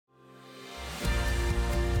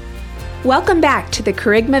Welcome back to the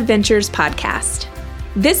Kerygma Ventures podcast.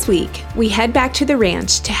 This week, we head back to the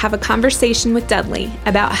ranch to have a conversation with Dudley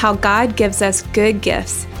about how God gives us good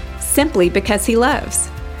gifts simply because He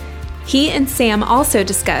loves. He and Sam also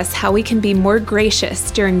discuss how we can be more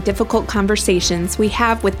gracious during difficult conversations we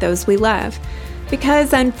have with those we love,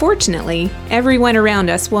 because unfortunately, everyone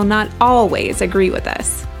around us will not always agree with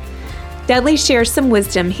us. Dudley shares some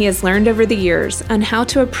wisdom he has learned over the years on how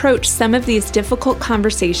to approach some of these difficult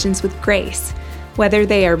conversations with grace, whether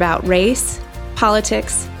they are about race,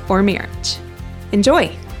 politics, or marriage.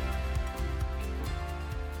 Enjoy.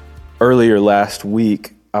 Earlier last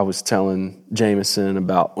week, I was telling Jameson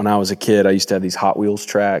about when I was a kid, I used to have these Hot Wheels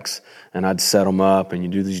tracks, and I'd set them up, and you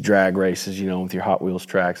do these drag races, with your Hot Wheels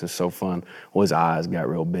tracks. It's so fun. Well, his eyes got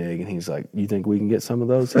real big, and he's like, "You think we can get some of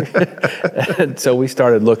those?" And so we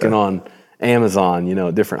started looking on Amazon,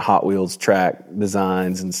 different Hot Wheels track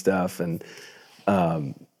designs and stuff, and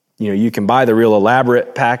you can buy the real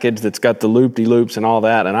elaborate package that's got the loop-de-loops and all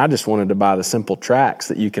that, and I just wanted to buy the simple tracks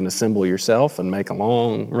that you can assemble yourself and make a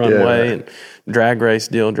long runway and drag race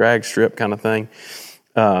deal, drag strip kind of thing.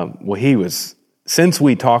 Since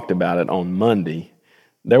we talked about it on Monday,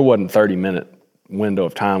 there wasn't 30-minute window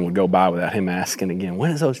of time would go by without him asking again,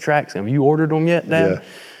 "When is those tracks? Have you ordered them yet, Dad?" Yeah.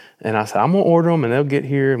 And I said, "I'm going to order them, and they'll get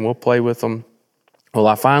here, and we'll play with them." Well,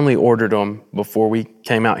 I finally ordered them before we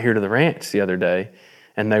came out here to the ranch the other day,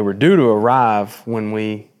 and they were due to arrive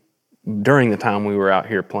during the time we were out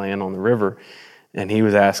here playing on the river, and he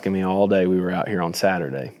was asking me all day. We were out here on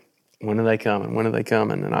Saturday. "When are they coming? When are they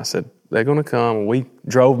coming?" And I said, "They're going to come." We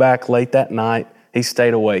drove back late that night. He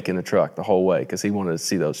stayed awake in the truck the whole way because he wanted to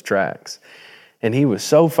see those tracks. And he was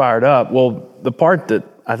so fired up. Well, the part that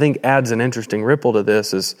I think adds an interesting ripple to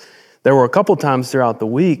this is there were a couple times throughout the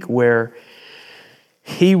week where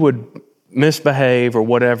he would misbehave or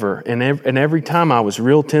whatever. And every time I was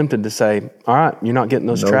real tempted to say, "All right, you're not getting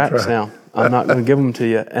those tracks now. I'm not going to give them to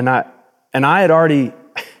you." And I had already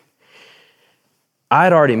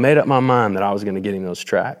made up my mind that I was going to get him those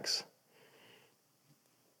tracks.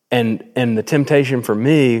 And the temptation for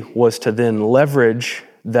me was to then leverage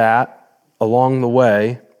that along the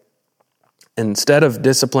way. Instead of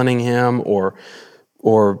disciplining him or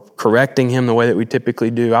correcting him the way that we typically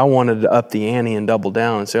do, I wanted to up the ante and double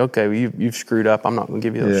down and say, "Okay, well, you've screwed up. I'm not going to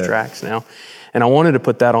give you those tracks now." And I wanted to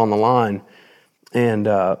put that on the line. And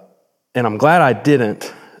I'm glad I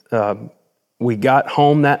didn't. We got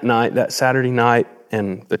home that Saturday night,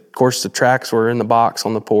 and of course the tracks were in the box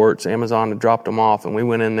on the porch. Amazon had dropped them off, and we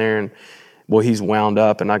went in there, and he's wound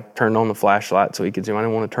up, and I turned on the flashlight so he could see him. I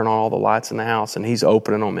didn't want to turn on all the lights in the house, and he's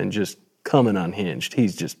opening them and just coming unhinged.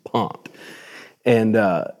 He's just pumped, and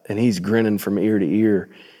he's grinning from ear to ear.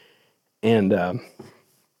 And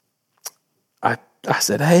I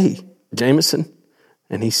said, "Hey, Jameson,"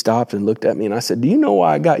 and he stopped and looked at me, and I said, "Do you know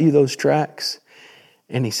why I got you those tracks?"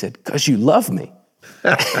 And he said, "'Cause you love me."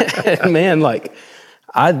 Man,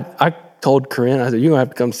 I told Corinne, I said, "You're going to have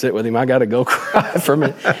to come sit with him. I got to go cry for a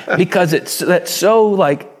minute." Because it's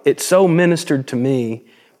so ministered to me.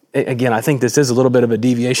 Again, I think this is a little bit of a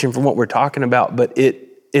deviation from what we're talking about, but it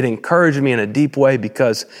encouraged me in a deep way,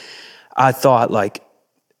 because I thought,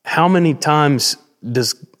 how many times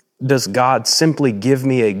does God simply give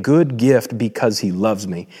me a good gift because He loves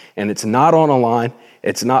me? And it's not on a line.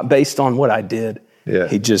 It's not based on what I did. Yeah.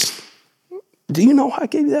 He just, "Do you know why I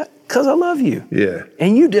gave you that? Because I love you. Yeah.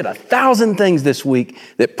 And you did 1,000 things this week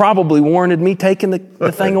that probably warranted me taking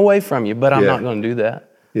the thing away from you, but I'm not going to do that.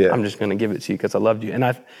 Yeah. I'm just going to give it to you because I loved you."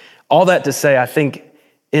 And all that to say, I think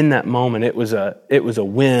in that moment it was a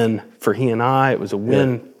win for he and I. It was a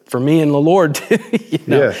win for me and the Lord too.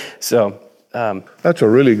 Yeah. So that's a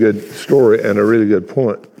really good story and a really good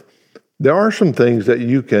point. There are some things that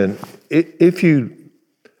you can, if you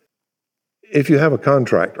have a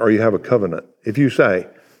contract or you have a covenant, if you say,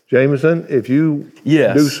 "Jameson, if you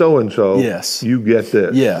do so-and-so, you get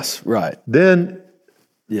this." Yes, right. Then,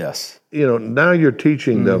 yes, now you're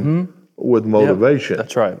teaching them with motivation.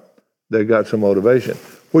 That's right. They got some motivation,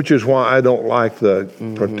 which is why I don't like the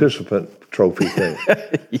participant trophy thing.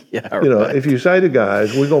 Right. If you say to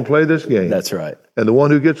guys, "We're going to play this game." That's right. And the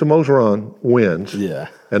one who gets the most run wins. Yeah.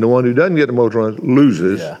 And the one who doesn't get the most runs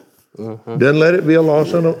loses. Yeah. Then let it be a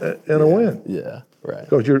loss and a win. Yeah. Right.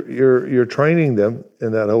 Because you're training them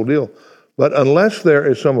in that whole deal. But unless there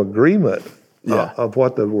is some agreement of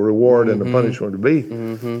what the reward and the punishment would be,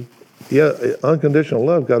 unconditional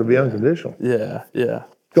love got to be unconditional. Yeah. Yeah.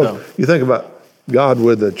 Because you think about God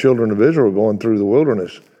with the children of Israel going through the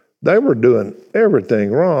wilderness. They were doing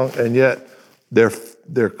everything wrong, and yet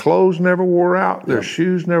their clothes never wore out, their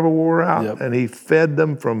shoes never wore out, and He fed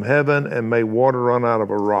them from heaven and made water run out of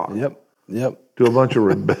a rock. Yep. Yep. to a bunch of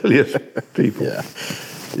rebellious people.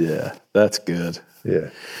 Yeah, that's good. Yeah.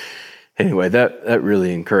 Anyway, that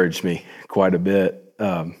really encouraged me quite a bit.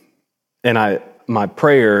 And my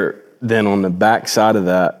prayer then on the backside of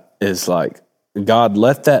that is like, God,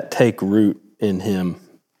 let that take root in him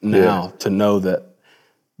now to know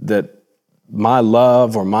that my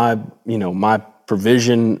love or my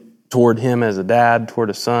provision toward him as a dad, toward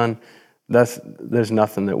a son, there's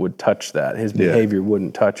nothing that would touch that. His behavior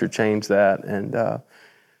wouldn't touch or change that. And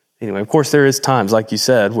anyway, of course, there is times, like you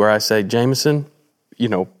said, where I say, Jameson,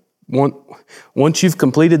 once you've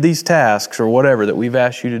completed these tasks or whatever that we've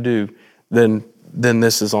asked you to do, then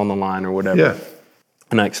this is on the line or whatever. Yeah.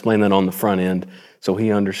 And I explain that on the front end so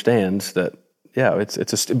he understands that,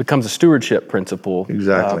 it becomes a stewardship principle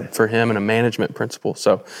for him and a management principle.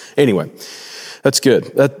 So anyway, that's good.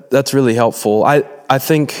 That's really helpful. I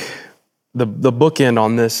think the bookend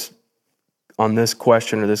on this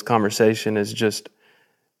question or this conversation is just,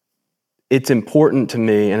 it's important to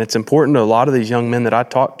me, and it's important to a lot of these young men that I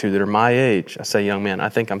talk to that are my age. I say young men, I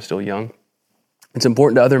think I'm still young. It's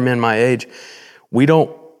important to other men my age. We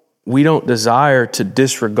don't desire to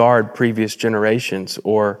disregard previous generations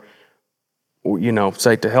or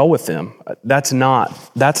say to hell with them. That's not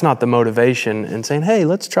the motivation in saying, hey,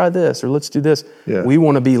 let's try this or let's do this. Yeah. We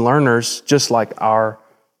want to be learners just like our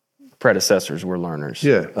predecessors were learners.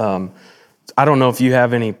 Yeah. I don't know if you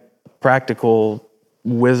have any practical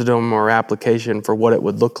wisdom or application for what it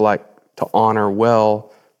would look like to honor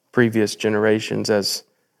well previous generations as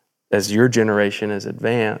your generation is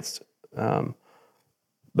advanced.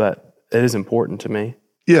 But it is important to me.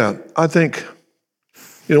 Yeah, I think,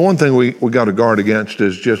 one thing we got to guard against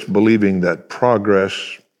is just believing that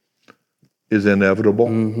progress is inevitable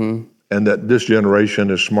and that this generation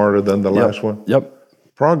is smarter than the last one. Yep.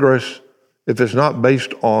 Progress, if it's not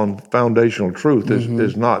based on foundational truth,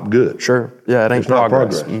 is not good. Sure. Yeah, it ain't It's not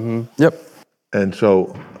progress. progress. Yep. And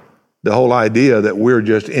so the whole idea that we're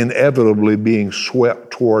just inevitably being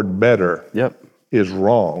swept toward better is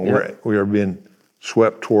wrong. Yep. We are being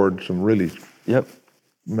swept toward some really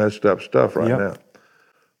messed up stuff right now.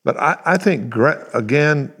 But I think, gratitude,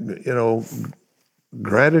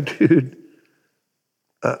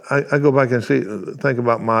 I go back and think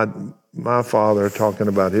about my father talking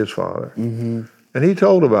about his father. And he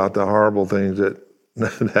told about the horrible things that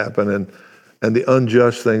happened and the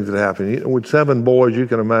unjust things that happened. With 7 boys, you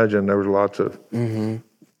can imagine there was lots of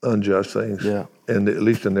unjust things, at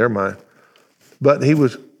least in their mind. But he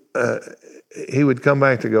would come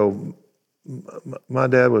back to go, my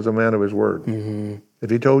dad was a man of his word. If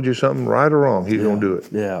he told you something, right or wrong, he's going to do it.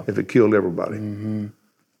 Yeah. If it killed everybody. And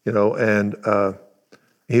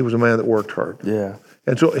he was a man that worked hard. Yeah.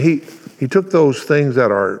 And so he took those things that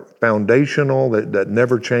are foundational, that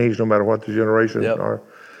never change no matter what the generations are.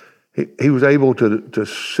 He was able to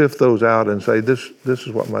sift those out and say, this is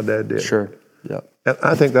what my dad did. Sure. Yep. And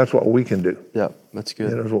I think that's what we can do. Yep. That's good.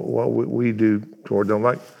 That's what we do toward them.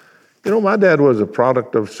 Like, my dad was a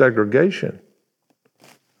product of segregation.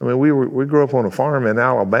 I mean, we grew up on a farm in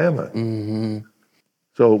Alabama.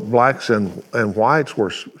 So blacks and whites were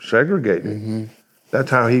segregated. That's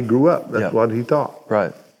how he grew up. That's what he thought.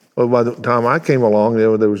 Right. Well, by the time I came along, there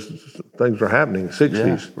was things were happening in the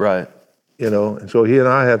 60s. Yeah, right. And so he and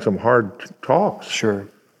I had some hard talks. Sure.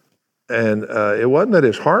 And it wasn't that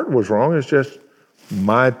his heart was wrong. It's just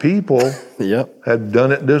my people had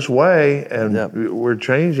done it this way, and we're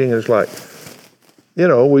changing. It's like,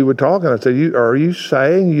 we would talk, and I'd say, are you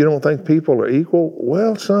saying you don't think people are equal?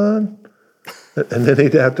 Well, son. And then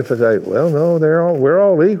he'd have to say, well, no, we're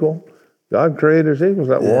all equal. God created us equals.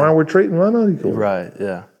 Like, well, why are we treating one unequal? Right,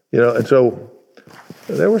 yeah. And so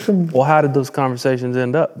there were some... Well, how did those conversations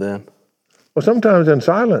end up then? Well, sometimes in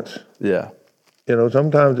silence. Yeah.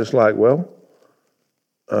 Sometimes it's like,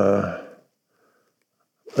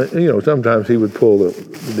 sometimes he would pull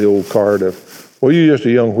the old card of, well, you're just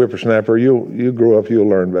a young whippersnapper. You grow up, you'll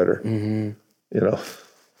learn better.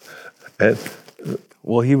 And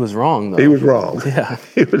well, he was wrong, though. He was wrong. Yeah.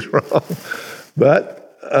 He was wrong. But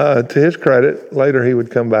to his credit, later he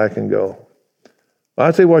would come back and go,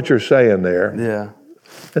 I see what you're saying there. Yeah.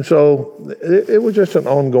 And so it was just an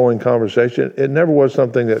ongoing conversation. It never was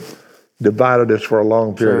something that divided us for a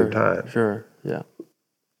long period of time. Sure, yeah.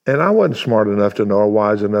 And I wasn't smart enough to know, or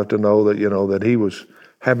wise enough to know that, that he was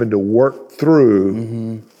having to work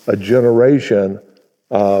through a generation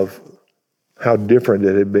of how different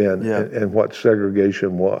it had been and what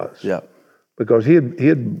segregation was. Yeah. Because he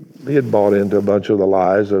had bought into a bunch of the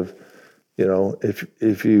lies of,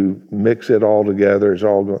 if you mix it all together, it's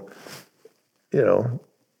all going,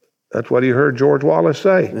 that's what he heard George Wallace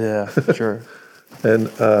say. Yeah, sure. And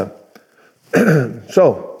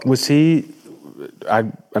So Was he,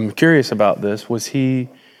 I'm curious about this, was he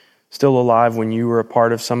still alive when you were a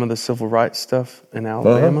part of some of the civil rights stuff in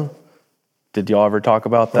Alabama? Did y'all ever talk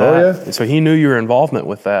about that? Oh, yeah. So he knew your involvement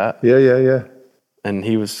with that. Yeah. And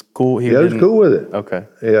he was cool? He was cool with it. Okay.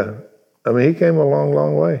 Yeah. I mean, he came a long,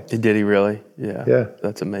 long way. Did he really? Yeah. Yeah.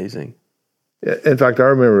 That's amazing. Yeah. In fact, I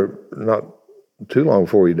remember not too long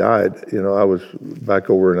before he died, I was back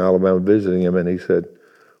over in Alabama visiting him, and he said,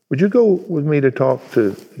 would you go with me to talk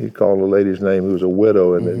to, he called a lady's name who was a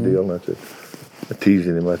widow in the deal, and I said,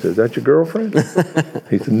 teasing him, I said, is that your girlfriend?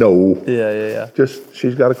 He said, no. Yeah. Just,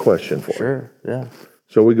 she's got a question for you. Sure, yeah.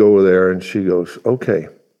 So we go over there, and she goes, okay,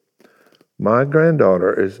 my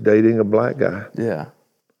granddaughter is dating a black guy. Yeah.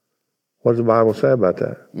 What does the Bible say about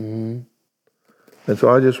that? Mm-hmm. And so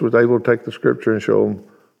I just was able to take the scripture and show them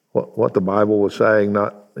what the Bible was saying,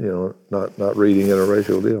 not reading in a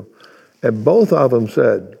racial deal. And both of them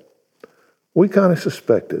said, we kind of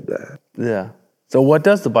suspected that. Yeah. So what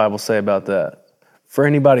does the Bible say about that? For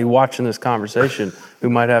anybody watching this conversation who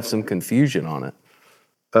might have some confusion on it.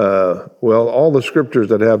 Well, all the scriptures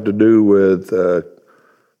that have to do with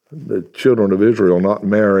the children of Israel not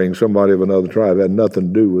marrying somebody of another tribe had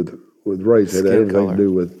nothing to do with race. It had everything to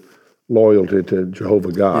do with loyalty to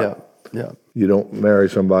Jehovah God. Yeah. You don't marry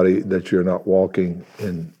somebody that you're not walking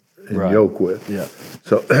in yoke with. Yeah.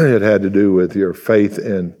 So it had to do with your faith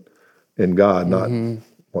in God, not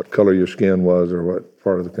what color your skin was or what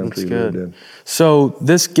part of the country you lived in. So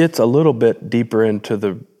this gets a little bit deeper into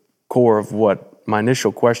the core of what my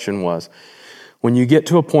initial question was. When you get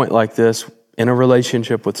to a point like this in a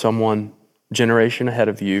relationship with someone generation ahead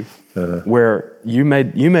of you, where you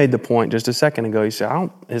made the point just a second ago, you said,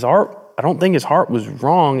 I don't think his heart was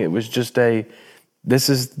wrong. It was just this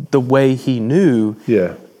is the way he knew.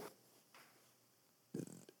 Yeah.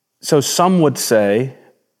 So some would say,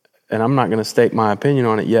 and I'm not going to state my opinion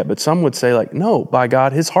on it yet, but some would say no, by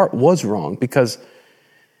God, his heart was wrong, because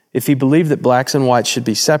if he believed that blacks and whites should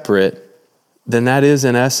be separate, then that is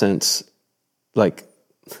in essence,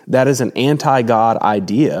 that is an anti-God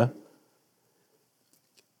idea.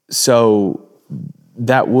 So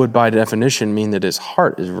that would by definition mean that his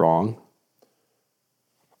heart is wrong.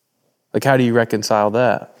 How do you reconcile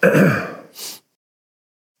that?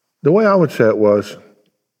 The way I would say it was,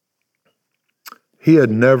 he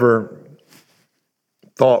had never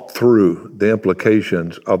thought through the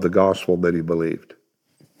implications of the gospel that he believed.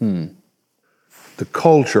 The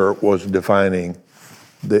culture was defining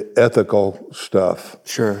the ethical stuff.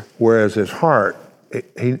 Sure. Whereas his heart,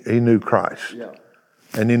 he knew Christ. Yeah.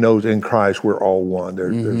 And he knows in Christ we're all one.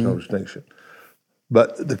 There's no distinction.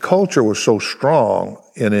 But the culture was so strong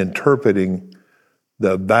in interpreting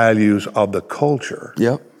the values of the culture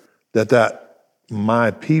that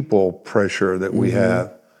my people pressure that we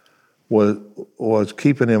have was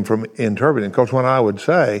keeping him from interpreting. Because when I would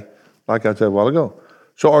say, like I said a while ago,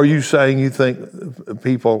 so are you saying you think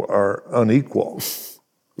people are unequal?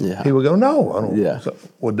 Yeah. He would go, no, I don't. Yeah. So,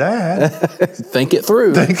 well, Dad. Think it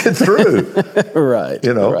through. Think it through. Right.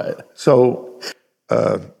 Right. So,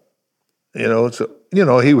 he would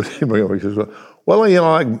he says, well,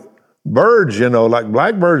 like birds, like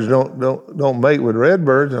blackbirds don't mate with red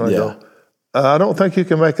birds. And I go, I don't think you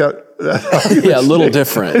can make that yeah, a little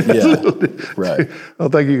different. Yeah. Right. I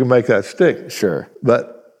don't think you can make that stick. Sure.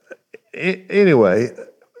 But anyway,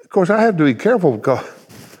 of course, I have to be careful because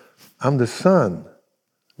I'm the son.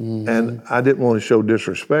 And I didn't want to show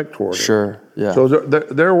disrespect toward him. Sure, yeah. So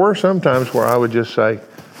there were some times where I would just say,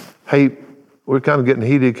 hey, we're kind of getting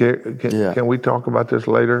heated. Can we talk about this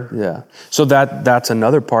later? Yeah. So that's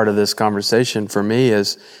another part of this conversation for me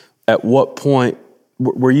is, at what point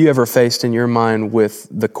were you ever faced in your mind with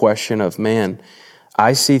the question of, man,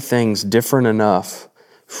 I see things different enough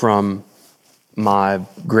from my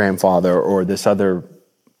grandfather or this other,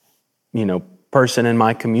 person in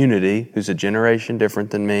my community who's a generation different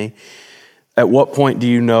than me. At what point do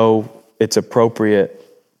you know it's appropriate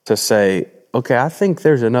to say, okay, I think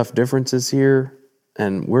there's enough differences here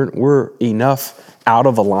and we're enough out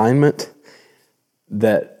of alignment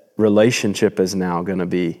that relationship is now going to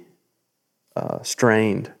be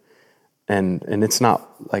strained. And it's not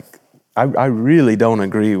I really don't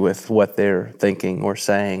agree with what they're thinking or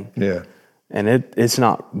saying. Yeah. And it's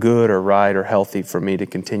not good or right or healthy for me to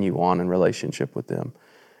continue on in relationship with them.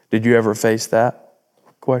 Did you ever face that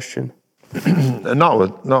question? Not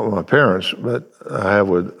with my parents, but I have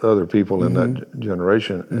with other people in that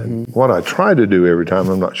generation. And what I tried to do every time,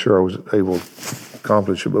 I'm not sure I was able to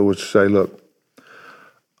accomplish it, but was to say, look,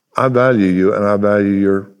 I value you and I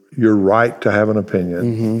value your right to have an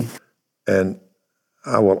opinion. And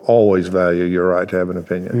I will always value your right to have an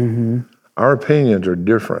opinion. our opinions are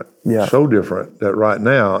different, so different that right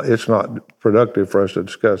now it's not productive for us to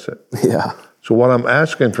discuss it. Yeah. So what I'm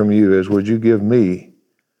asking from you is, would you give me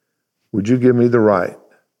the right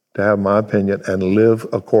to have my opinion and live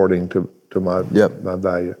according to my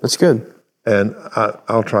value? That's good. And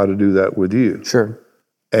I'll try to do that with you. Sure.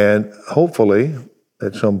 And hopefully,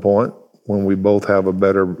 at some point, when we both have a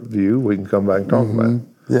better view, we can come back and talk about it.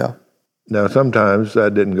 Yeah. Now, sometimes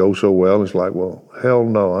that didn't go so well. It's like, well, hell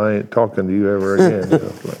no, I ain't talking to you ever again.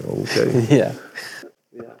 It's like, okay. Yeah.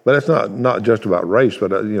 But it's not just about race,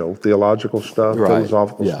 but theological stuff,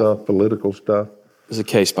 philosophical stuff, political stuff. It's a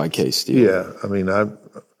case-by-case deal. Yeah, I mean, on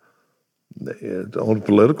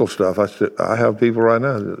political stuff, I have people right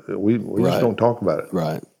now that we just don't talk about it.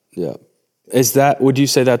 Right. Yeah. Would you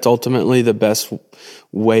say that's ultimately the best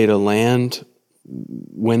way to land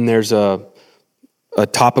when there's a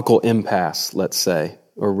topical impasse, let's say,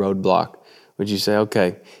 or roadblock? Would you say,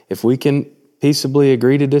 okay, if we can peaceably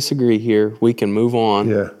agree to disagree here, we can move on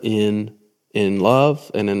in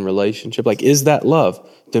love and in relationship? Like, is that love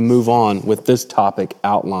to move on with this topic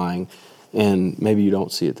outlying, and maybe you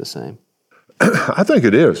don't see it the same? I think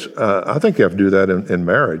it is. I think you have to do that in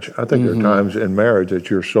marriage. I think there are times in marriage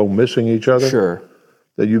that you're so missing each other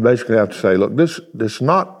that you basically have to say, look, this is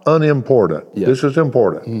not unimportant. Yeah. This is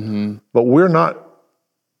important. But we're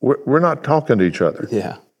not talking to each other.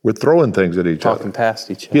 Yeah. We're throwing things at each other. Talking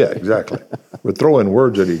past each other. Yeah, exactly. We're throwing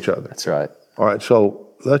words at each other. That's right. All right,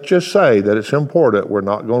 so let's just say that it's important. We're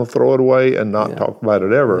not going to throw it away and not talk about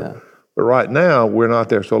it ever. Yeah. But right now, we're not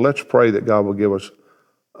there. So let's pray that God will give us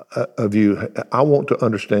a view. I want to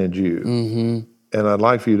understand you, and I'd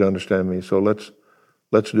like for you to understand me. So let's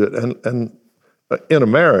do it. And in a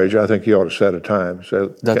marriage, I think you ought to set a time.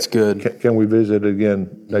 So that's good. Can we visit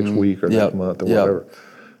again next week or next month or whatever?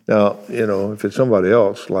 Now, if it's somebody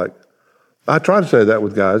else, like I try to say that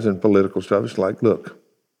with guys in political stuff. It's like, look,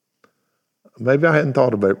 maybe I hadn't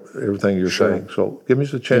thought about everything you're saying. So give me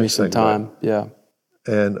some chance. Give me some time. Yeah.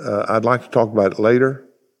 And I'd like to talk about it later.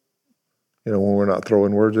 When we're not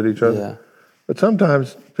throwing words at each other. Yeah. But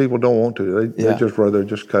sometimes people don't want to. They just rather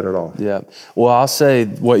just cut it off. Yeah. Well, I'll say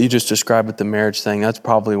what you just described with the marriage thing, that's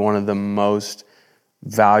probably one of the most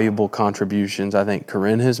valuable contributions I think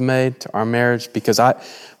Corinne has made to our marriage, because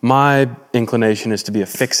my inclination is to be a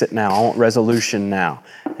fix it now. I want resolution now.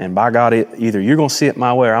 And by God, either you're going to see it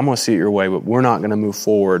my way or I'm going to see it your way, but we're not going to move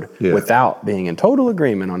forward without being in total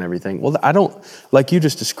agreement on everything. Well, I don't, like you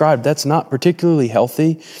just described, that's not particularly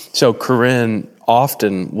healthy. So Corinne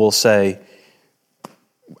often will say,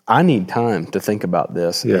 I need time to think about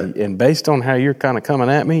this. Yeah. And based on how you're kind of coming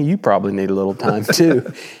at me, you probably need a little time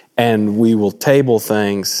too. And we will table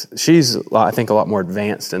things. She's, I think, a lot more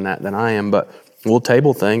advanced in that than I am, but we'll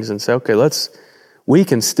table things and say, okay, we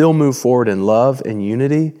can still move forward in love and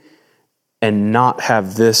unity and not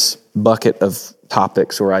have this bucket of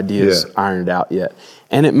topics or ideas ironed out yet.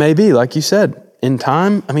 And it may be, like you said, in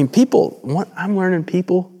time, I mean, I'm learning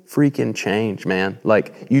people freaking change, man.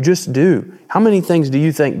 Like, you just do. How many things do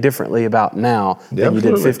you think differently about now than you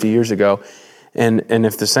did 50 years ago? And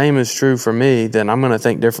if the same is true for me, then I'm going to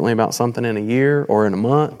think differently about something in a year or in a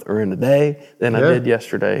month or in a day than I did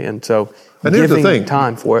yesterday. And so giving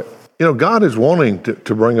time for it. God is wanting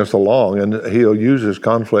to bring us along, and He'll use His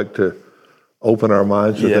conflict to open our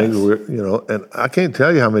minds to things. And I can't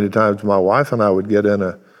tell you how many times my wife and I would get in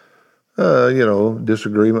a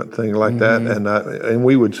disagreement, thing like that, and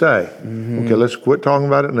we would say, okay, let's quit talking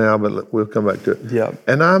about it now, but we'll come back to it. Yeah.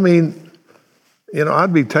 And I mean,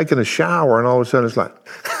 I'd be taking a shower, and all of a sudden it's like,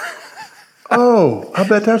 oh, I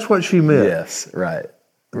bet that's what she meant. Yes, right.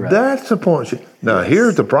 That's the point. Now,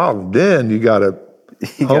 here's the problem. Then you got to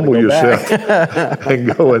humble yourself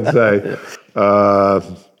and go and say,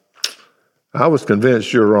 I was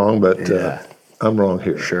convinced you're wrong, but I'm wrong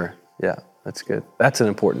here. Sure. Yeah, that's good. That's an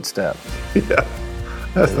important step. Yeah,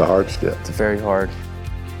 that's the hard step. It's very hard.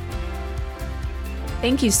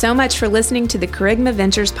 Thank you so much for listening to the Kerygma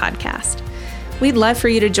Ventures podcast. We'd love for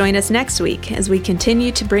you to join us next week as we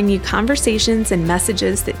continue to bring you conversations and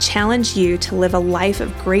messages that challenge you to live a life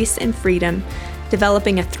of grace and freedom,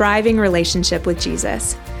 developing a thriving relationship with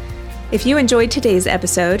Jesus. If you enjoyed today's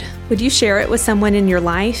episode, would you share it with someone in your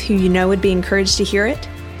life who you know would be encouraged to hear it?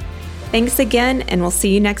 Thanks again, and we'll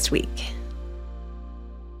see you next week.